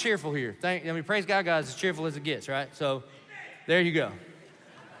 Some of you cheerful here. Praise God, God's as cheerful as it gets, right? So there you go.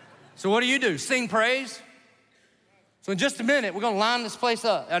 So what do? Sing praise. So in just a minute, we're gonna line this place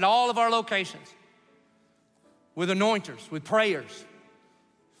up at all of our locations with anointers, with prayers.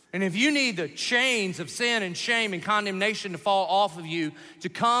 And if you need the chains of sin and shame and condemnation to fall off of you, to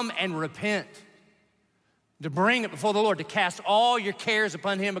come and repent, to bring it before the Lord, to cast all your cares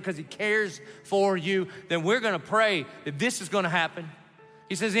upon him because he cares for you, then we're gonna pray that this is gonna happen.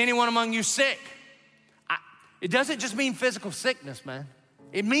 He says, anyone among you sick? It doesn't just mean physical sickness, man.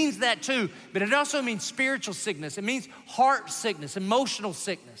 It means that too, but it also means spiritual sickness. It means heart sickness, emotional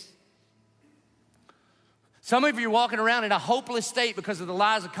sickness. Some of you are walking around in a hopeless state because of the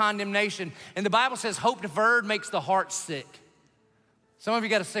lies of condemnation. And the Bible says hope deferred makes the heart sick. Some of you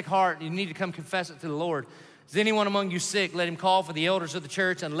got a sick heart and you need to come confess it to the Lord. Is anyone among you sick? Let him call for the elders of the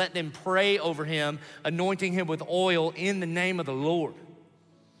church and let them pray over him, anointing him with oil in the name of the Lord.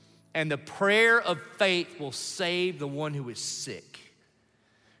 And the prayer of faith will save the one who is sick.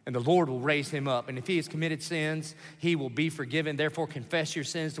 And the Lord will raise him up. And if he has committed sins, he will be forgiven. Therefore, confess your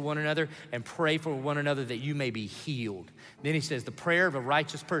sins to one another and pray for one another that you may be healed. Then he says, the prayer of a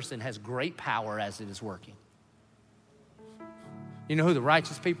righteous person has great power as it is working. You know who the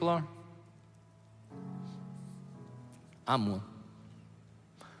righteous people are? I'm one.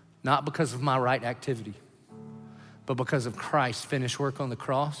 Not because of my right activity, but because of Christ's finished work on the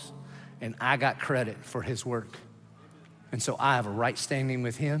cross, and I got credit for his work. And so I have a right standing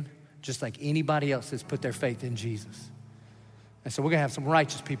with him, just like anybody else that's put their faith in Jesus. And so we're gonna have some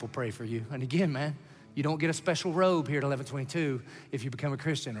righteous people pray for you. And again, man, you don't get a special robe here at 1122 if you become a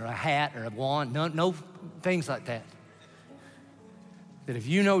Christian, or a hat or a wand, no things like that. That if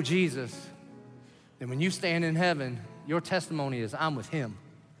you know Jesus, then when you stand in heaven, your testimony is I'm with him.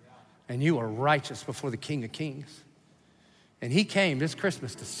 And you are righteous before the King of Kings. And he came this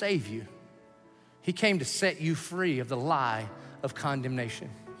Christmas to save you. He came to set you free of the lie of condemnation.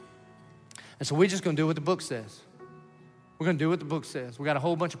 And so we're just gonna do what the book says. We're gonna do what the book says. We got a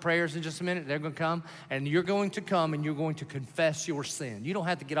whole bunch of prayers in just a minute. They're gonna come, and you're going to come and you're going to confess your sin. You don't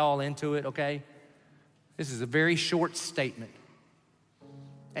have to get all into it, okay? This is a very short statement.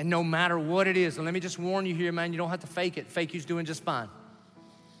 And no matter what it is, and let me just warn you here, man, you don't have to fake it. Fake you's doing just fine.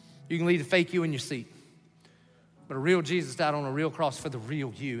 You can leave the fake you in your seat. But a real Jesus died on a real cross for the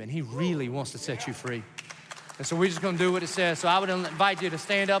real you, and he really wants to set you free. And so we're just gonna do what it says. So I would invite you to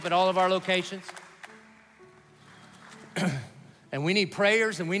stand up at all of our locations. And we need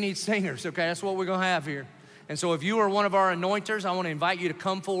prayers and we need singers, okay? That's what we're gonna have here. And so if you are one of our anointers, I wanna invite you to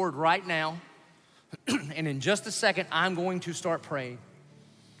come forward right now. And in just a second, I'm going to start praying.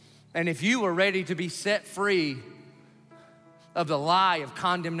 And if you are ready to be set free of the lie of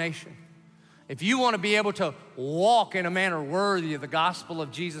condemnation, if you want to be able to walk in a manner worthy of the gospel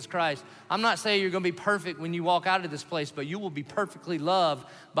of Jesus Christ, I'm not saying you're going to be perfect when you walk out of this place, but you will be perfectly loved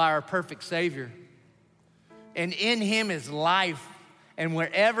by our perfect Savior. And in him is life. And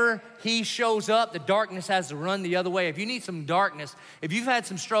wherever he shows up, the darkness has to run the other way. If you need some darkness, if you've had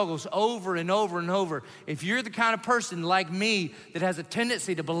some struggles over and over and over, if you're the kind of person like me that has a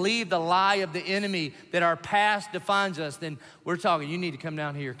tendency to believe the lie of the enemy that our past defines us, then we're talking, you need to come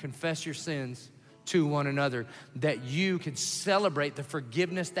down here, confess your sins to one another, that you can celebrate the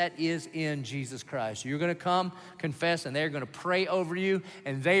forgiveness that is in Jesus Christ. You're gonna come, confess, and they're gonna pray over you,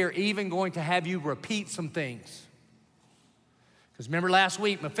 and they are even going to have you repeat some things. Because remember last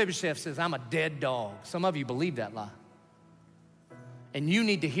week, Mephibosheth says, I'm a dead dog. Some of you believe that lie. And you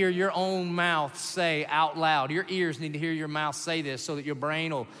need to hear your own mouth say out loud. Your ears need to hear your mouth say this so that your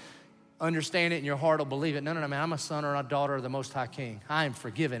brain will understand it and your heart will believe it. No, man, I'm a son or a daughter of the Most High King. I am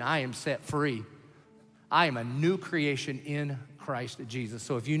forgiven. I am set free. I am a new creation in Christ Jesus.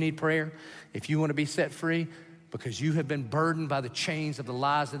 So if you need prayer, if you want to be set free, because you have been burdened by the chains of the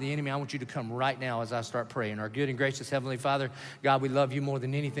lies of the enemy, I want you to come right now as I start praying. Our good and gracious Heavenly Father, God, we love you more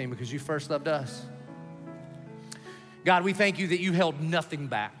than anything because you first loved us. God, we thank you that you held nothing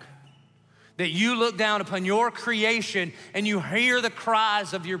back, that you look down upon your creation and you hear the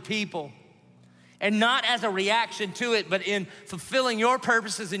cries of your people. And not as a reaction to it, but in fulfilling your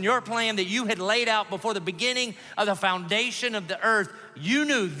purposes and your plan that you had laid out before the beginning of the foundation of the earth. You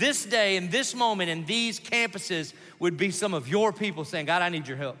knew this day and this moment and these campuses would be some of your people saying, God, I need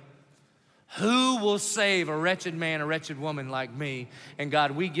your help. Who will save a wretched man, a wretched woman like me? And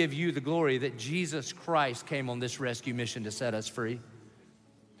God, we give you the glory that Jesus Christ came on this rescue mission to set us free.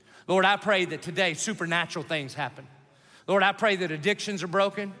 Lord, I pray that today supernatural things happen. Lord, I pray that addictions are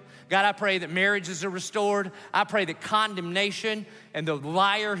broken. God, I pray that marriages are restored. I pray that condemnation and the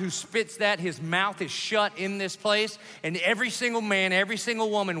liar who spits that, his mouth is shut in this place. And every single man, every single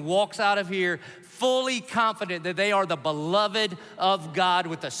woman walks out of here fully confident that they are the beloved of God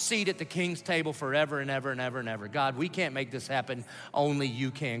with a seat at the King's table forever and ever and ever and ever. God, we can't make this happen. Only you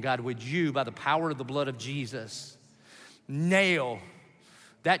can. God, would you, by the power of the blood of Jesus, nail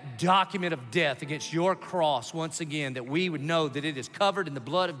that document of death against your cross once again, that we would know that it is covered in the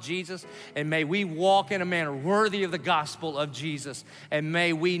blood of Jesus, and may we walk in a manner worthy of the gospel of Jesus, and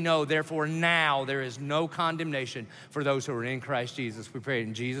may we know, therefore, now there is no condemnation for those who are in Christ Jesus. We pray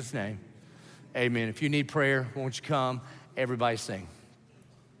in Jesus' name, amen. If you need prayer, won't you come? Everybody sing.